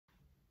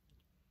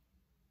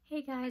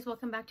Hey guys,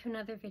 welcome back to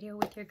another video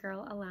with your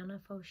girl Alana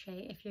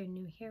Fauché. If you're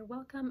new here,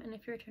 welcome, and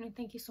if you're returning,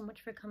 thank you so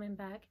much for coming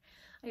back.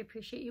 I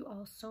appreciate you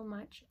all so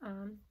much.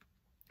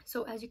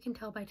 So as you can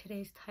tell by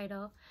today's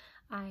title,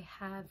 I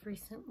have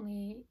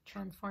recently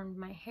transformed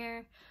my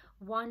hair.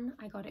 One,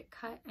 I got it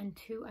cut, and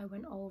two, I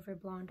went all over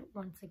blonde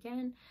once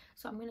again.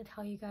 So I'm going to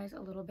tell you guys a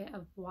little bit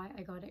of why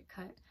I got it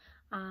cut.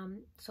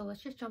 So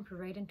let's just jump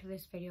right into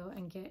this video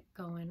and get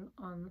going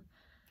on.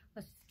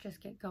 Let's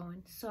just get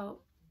going. So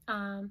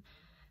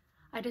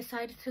I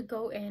decided to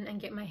go in and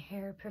get my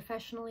hair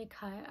professionally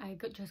cut. I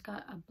just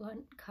got a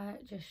blunt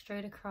cut just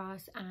straight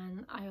across,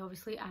 and I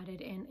obviously added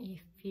in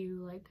a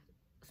few like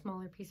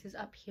smaller pieces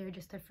up here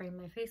just to frame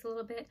my face a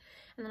little bit.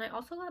 And then I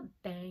also got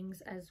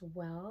bangs as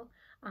well,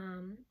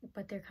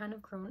 but they're kind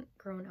of grown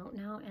out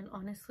now, and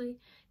honestly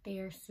they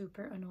are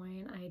super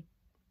annoying.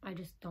 I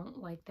just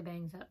don't like the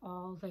bangs at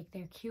all. Like,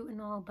 they're cute and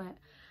all, but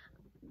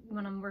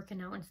when I'm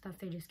working out and stuff,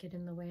 they just get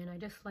in the way, and I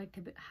just like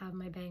to have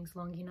my bangs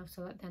long enough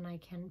so that then I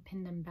can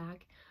pin them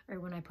back,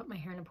 or when I put my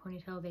hair in a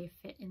ponytail they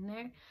fit in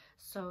there.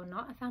 So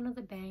not a fan of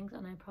the bangs,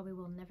 and I probably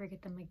will never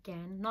get them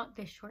again, not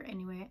this short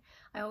anyway.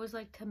 I always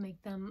like to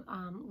make them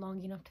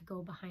long enough to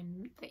go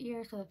behind the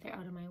ear so that they're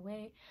out of my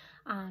way.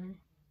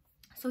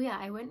 So yeah,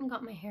 I went and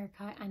got my hair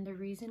cut, and the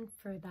reason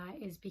for that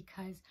is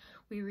because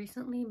we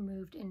recently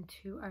moved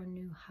into our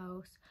new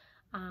house.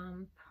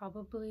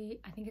 Probably,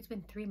 I think it's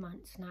been 3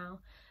 months now,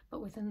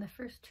 but within the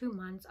first 2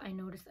 months I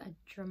noticed a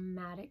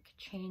dramatic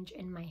change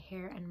in my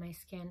hair and my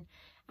skin,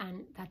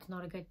 and that's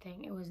not a good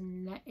thing.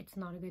 It's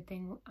not a good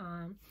thing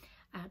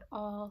at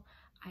all.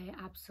 I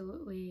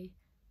absolutely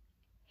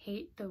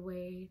hate the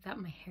way that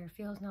my hair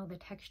feels now, the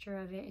texture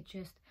of it. It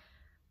just,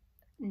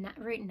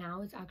 right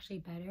now it's actually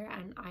better,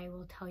 and I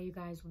will tell you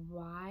guys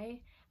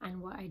why and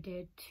what I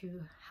did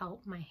to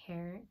help my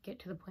hair get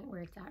to the point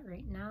where it's at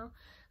right now.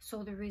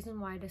 So the reason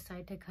why I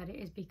decided to cut it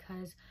is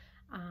because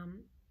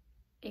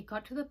it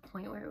got to the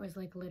point where it was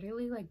like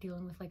literally like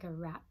dealing with like a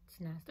rat's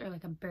nest or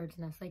like a bird's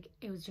nest. Like,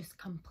 it was just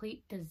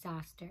complete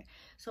disaster.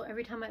 So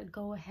every time I'd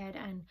go ahead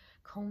and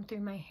comb through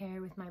my hair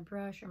with my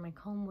brush or my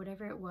comb,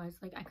 whatever it was,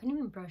 like I couldn't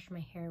even brush my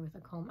hair with a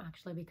comb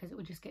actually, because it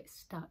would just get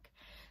stuck.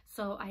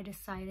 So I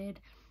decided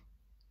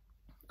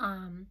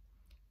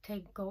to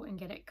go and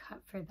get it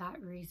cut for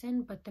that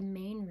reason. But the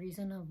main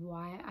reason of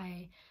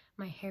why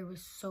my hair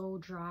was so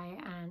dry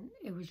and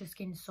it was just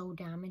getting so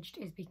damaged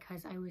is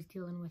because I was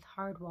dealing with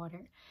hard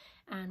water.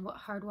 And what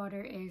hard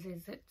water is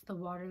it's the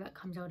water that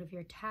comes out of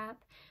your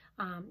tap.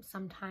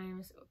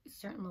 Sometimes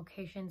certain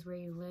locations where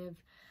you live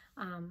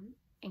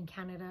in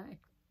Canada,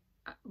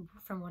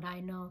 from what I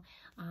know,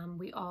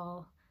 we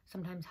all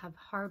sometimes have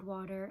hard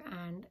water,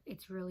 and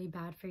it's really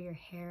bad for your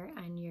hair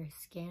and your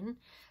skin.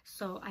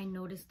 So I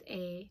noticed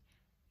a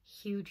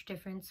huge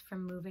difference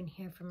from moving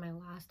here from my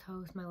last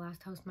house.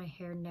 My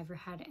hair never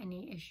had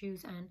any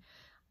issues, and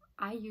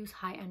I use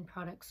high-end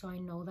products, so I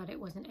know that it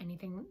wasn't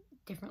anything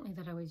differently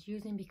that I was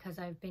using, because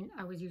I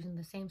was using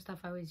the same stuff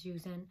I was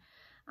using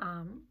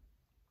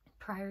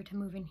prior to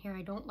moving here.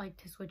 I don't like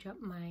to switch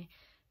up my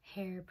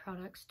hair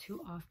products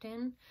too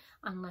often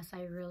unless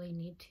I really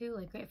need to.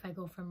 Like, if I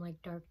go from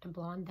like dark to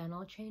blonde, then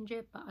I'll change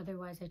it, but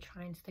otherwise I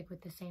try and stick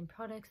with the same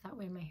products. That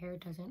way my hair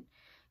doesn't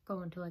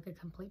go into like a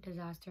complete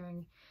disaster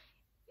and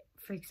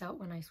freaks out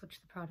when I switch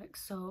the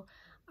products. So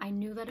I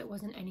knew that it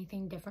wasn't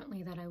anything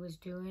differently that I was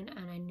doing,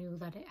 and I knew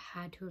that it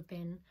had to have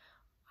been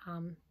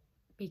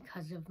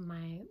because of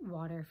my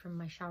water from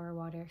my shower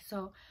water.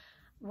 So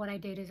what I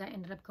did is I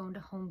ended up going to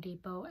Home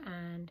Depot,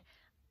 and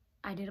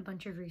I did a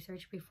bunch of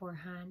research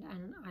beforehand,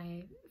 and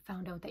I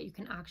found out that you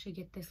can actually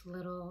get this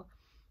little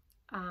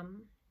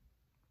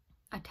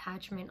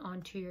attachment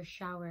onto your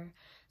shower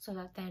so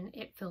that then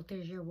it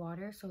filters your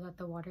water so that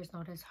the water is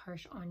not as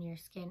harsh on your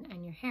skin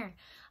and your hair.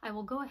 I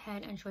will go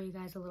ahead and show you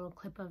guys a little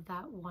clip of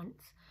that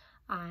once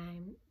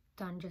I'm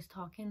done just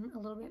talking a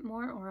little bit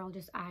more, or I'll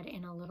just add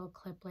in a little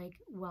clip like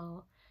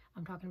while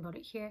I'm talking about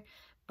it here.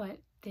 But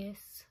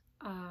this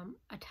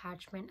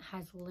attachment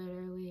has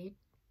literally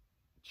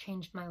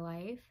changed my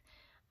life.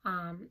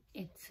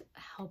 It's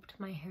helped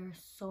my hair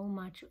so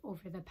much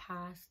over the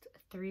past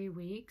 3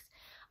 weeks.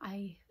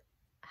 I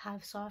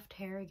have soft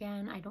hair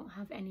again. I don't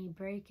have any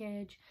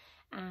breakage,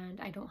 and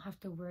I don't have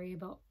to worry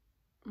about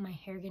my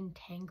hair getting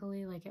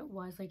tangly like it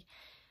was. Like,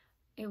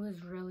 it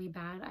was really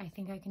bad. I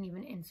think I can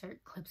even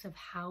insert clips of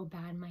how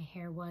bad my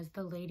hair was.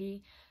 The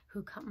lady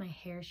who cut my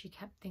hair, she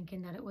kept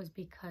thinking that it was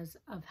because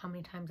of how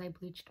many times I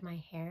bleached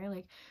my hair,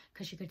 like,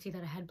 because she could see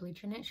that I had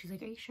bleach in it. She's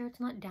like, "Are you sure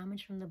it's not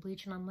damaged from the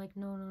bleach?" And I'm like,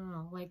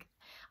 no. Like,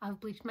 I've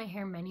bleached my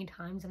hair many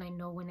times, and I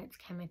know when it's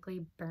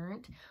chemically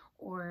burnt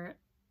or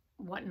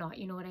whatnot,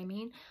 you know what I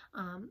mean?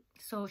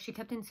 So she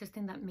kept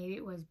insisting that maybe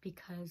it was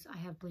because I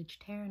have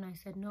bleached hair, and I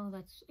said no,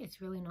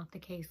 it's really not the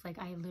case. Like,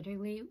 I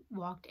literally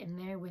walked in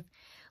there with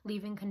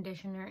leave-in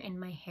conditioner in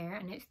my hair,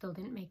 and it still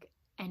didn't make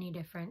any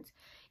difference.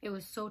 It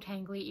was so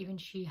tangly, even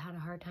she had a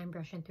hard time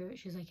brushing through it.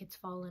 She's like, "It's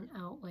fallen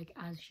out like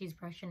as she's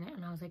brushing it,"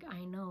 and I was like,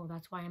 "I know,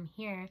 that's why I'm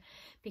here,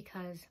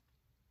 because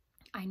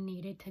I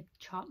needed to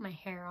chop my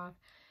hair off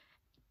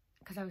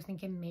because I was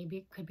thinking maybe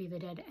it could be the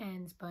dead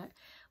ends. But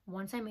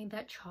once I made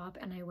that chop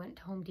and I went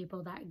to Home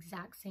Depot that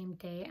exact same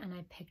day and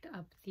I picked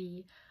up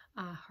the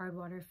hard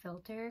water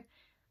filter,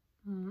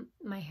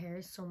 my hair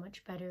is so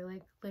much better.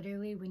 Like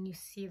literally when you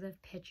see the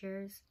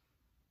pictures,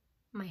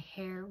 my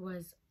hair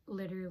was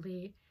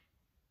literally,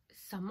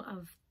 some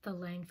of the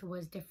length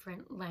was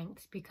different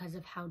lengths because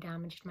of how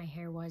damaged my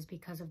hair was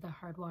because of the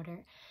hard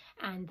water.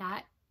 And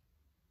that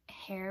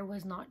hair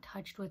was not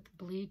touched with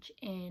bleach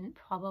in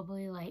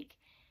probably like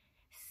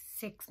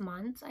 6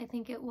 months. I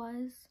think it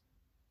was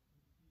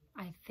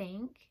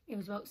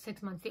about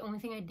 6 months. The only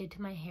thing I did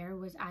to my hair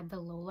was add the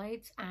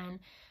lowlights, and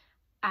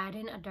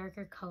adding a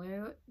darker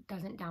color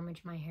doesn't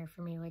damage my hair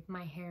for me. Like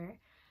my hair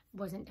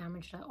wasn't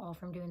damaged at all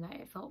from doing that.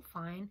 It felt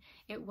fine.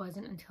 It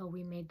wasn't until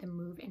we made the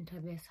move into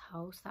this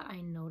house that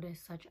I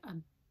noticed such a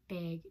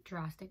big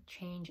drastic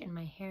change in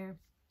my hair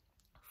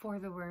for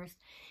the worst.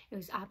 It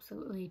was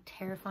absolutely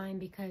terrifying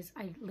because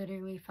I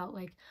literally felt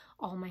like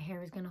all my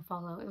hair was gonna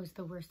fall out. It was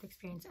the worst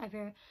experience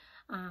ever.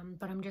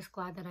 But I'm just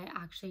glad that I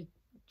actually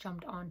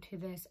jumped onto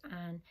this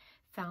and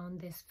found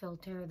this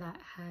filter that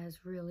has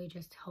really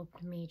just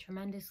helped me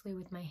tremendously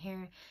with my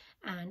hair.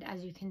 And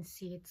as you can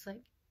see, it's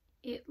like,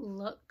 it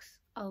looks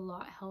a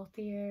lot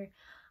healthier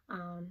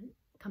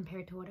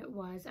compared to what it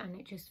was, and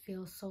it just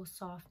feels so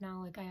soft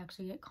now. Like I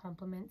actually get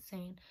compliments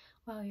saying,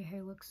 wow, your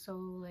hair looks so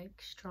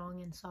like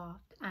strong and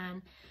soft.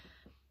 And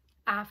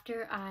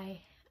after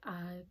I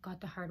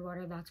got the hard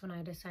water, that's when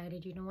I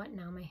decided, you know what,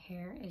 now my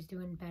hair is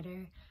doing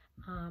better.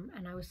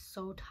 And I was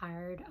so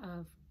tired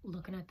of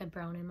looking at the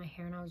brown in my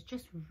hair, and I was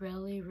just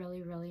really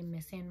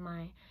missing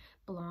my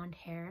blonde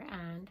hair.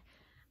 And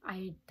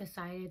I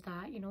decided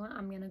that, you know what,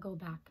 I'm gonna go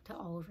back to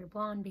all over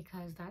blonde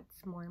because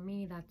that's more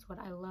me, that's what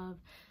I love.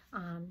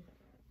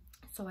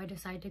 So I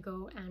decided to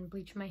go and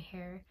bleach my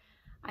hair.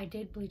 I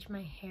did bleach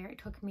my hair. It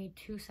took me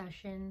 2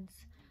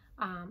 sessions.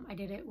 I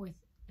did it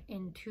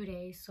in 2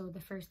 days. So the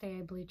first day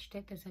I bleached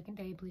it, the second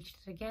day I bleached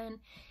it again,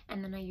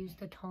 and then I used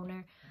the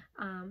toner.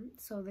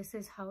 So this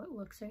is how it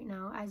looks right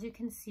now. As you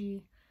can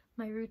see,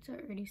 my roots are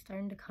already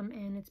starting to come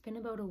in. It's been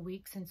about a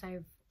week since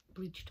I've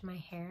bleached my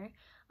hair.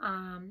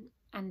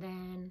 And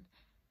then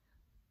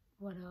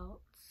what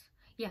else?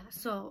 Yeah,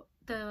 so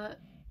the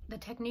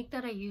technique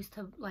that I use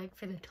to like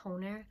for the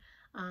toner,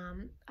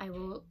 I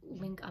will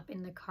link up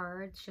in the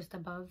cards just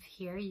above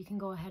here. You can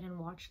go ahead and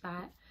watch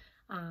that,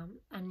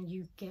 and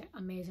you get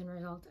amazing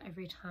results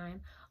every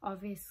time.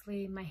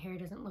 Obviously my hair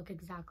doesn't look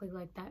exactly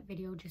like that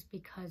video just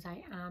because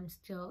I am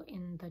still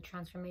in the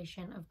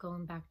transformation of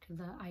going back to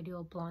the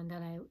ideal blonde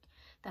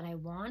that I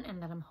want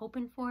and that I'm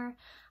hoping for.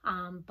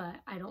 But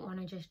I don't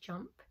want to just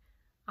jump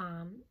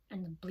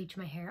and bleach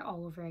my hair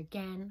all over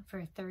again for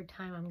a 3rd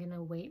time. I'm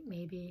gonna wait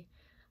maybe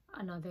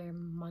another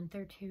month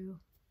or 2.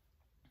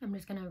 I'm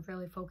just gonna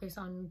really focus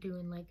on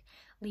doing like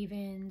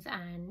leave-ins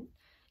and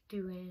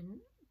doing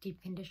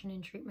deep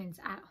conditioning treatments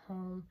at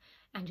home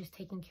and just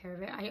taking care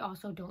of it. I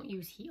also don't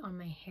use heat on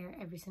my hair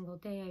every single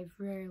day. I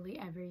rarely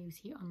ever use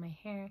heat on my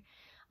hair.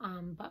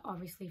 But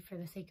obviously for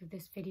the sake of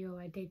this video,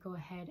 I did go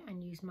ahead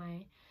and use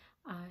my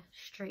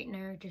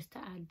straightener just to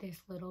add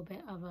this little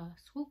bit of a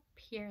swoop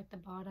here at the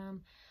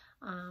bottom.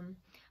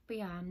 But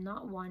yeah,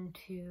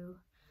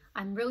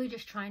 I'm really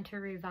just trying to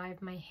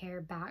revive my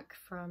hair back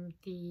from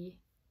the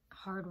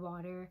hard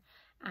water,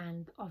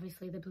 and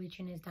obviously the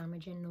bleaching is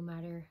damaging no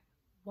matter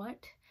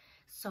what.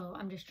 So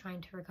I'm just trying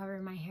to recover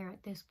my hair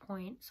at this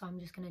point. So I'm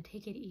just going to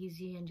take it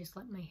easy and just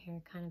let my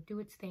hair kind of do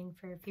its thing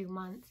for a few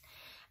months.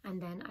 And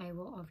then I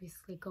will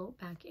obviously go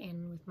back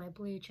in with my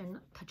bleach and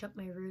touch up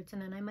my roots.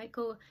 And then I might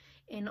go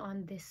in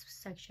on this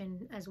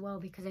section as well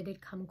because I did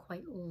come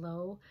quite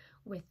low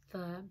with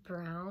the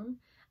brown.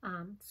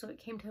 So it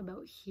came to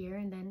about here.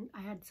 And then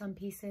I had some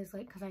pieces,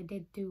 like, because I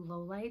did do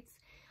low lights.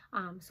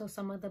 So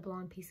some of the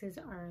blonde pieces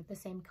are the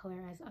same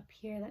color as up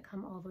here that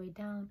come all the way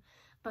down.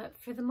 But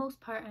for the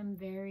most part, I'm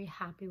very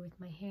happy with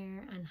my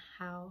hair and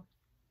how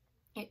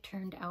it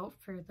turned out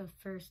for the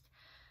first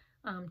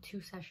 2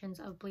 sessions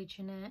of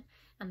bleaching it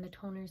and the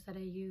toners that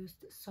I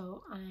used.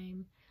 So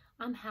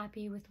I'm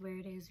happy with where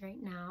it is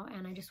right now,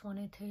 and I just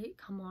wanted to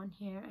come on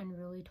here and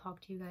really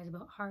talk to you guys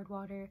about hard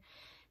water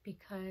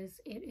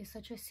because it is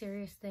such a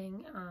serious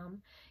thing.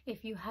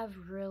 If you have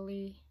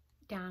really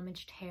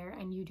damaged hair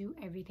and you do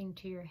everything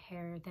to your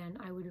hair, then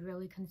I would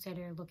really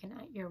consider looking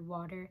at your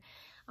water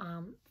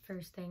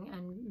first thing,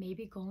 and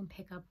maybe go and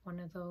pick up one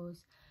of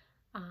those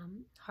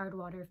hard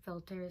water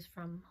filters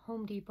from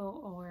Home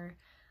Depot or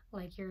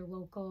like your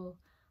local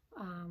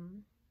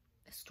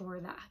store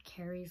that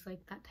carries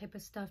like that type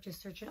of stuff.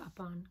 Just search it up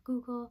on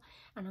Google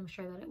and I'm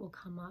sure that it will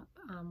come up,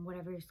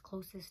 whatever is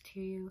closest to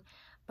you.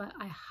 But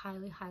I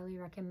highly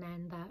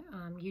recommend that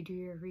you do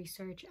your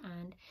research,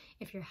 and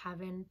if you're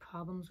having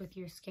problems with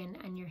your skin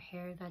and your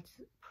hair, that's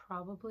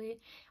probably,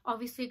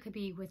 obviously it could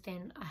be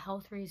within a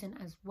health reason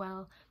as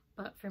well,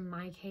 but for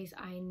my case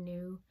I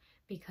knew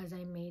because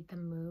I made the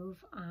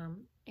move.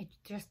 It's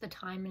just the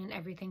timing and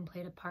everything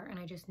played a part, and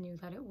I just knew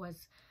that it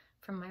was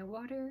from my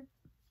water.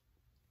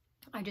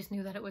 I just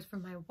knew that it was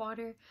from my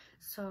water,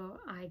 so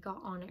I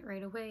got on it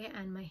right away,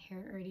 and my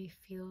hair already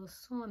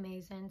feels so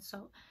amazing.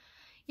 So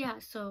yeah,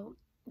 so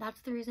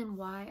that's the reason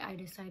why I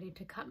decided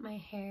to cut my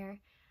hair.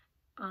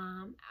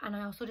 And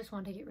I also just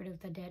want to get rid of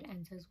the dead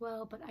ends as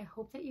well. But I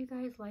hope that you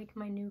guys like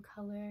my new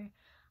color.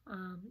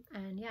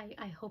 And yeah,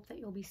 I hope that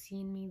you'll be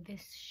seeing me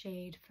this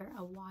shade for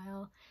a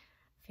while.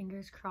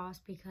 Fingers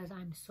crossed, because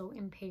I'm so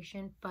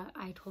impatient. But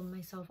I told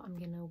myself I'm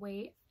gonna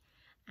wait,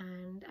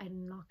 and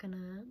I'm not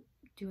gonna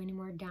do any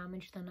more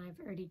damage than I've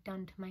already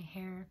done to my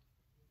hair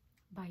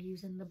by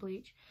using the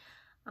bleach.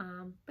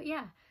 But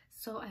yeah,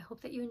 so I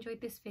hope that you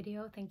enjoyed this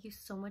video. Thank you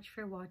so much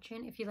for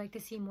watching. If you'd like to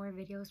see more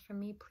videos from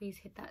me, please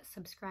hit that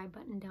subscribe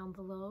button down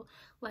below,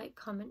 like,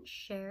 comment,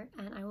 share,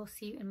 and I will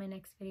see you in my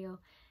next video.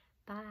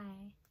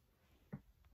 Bye.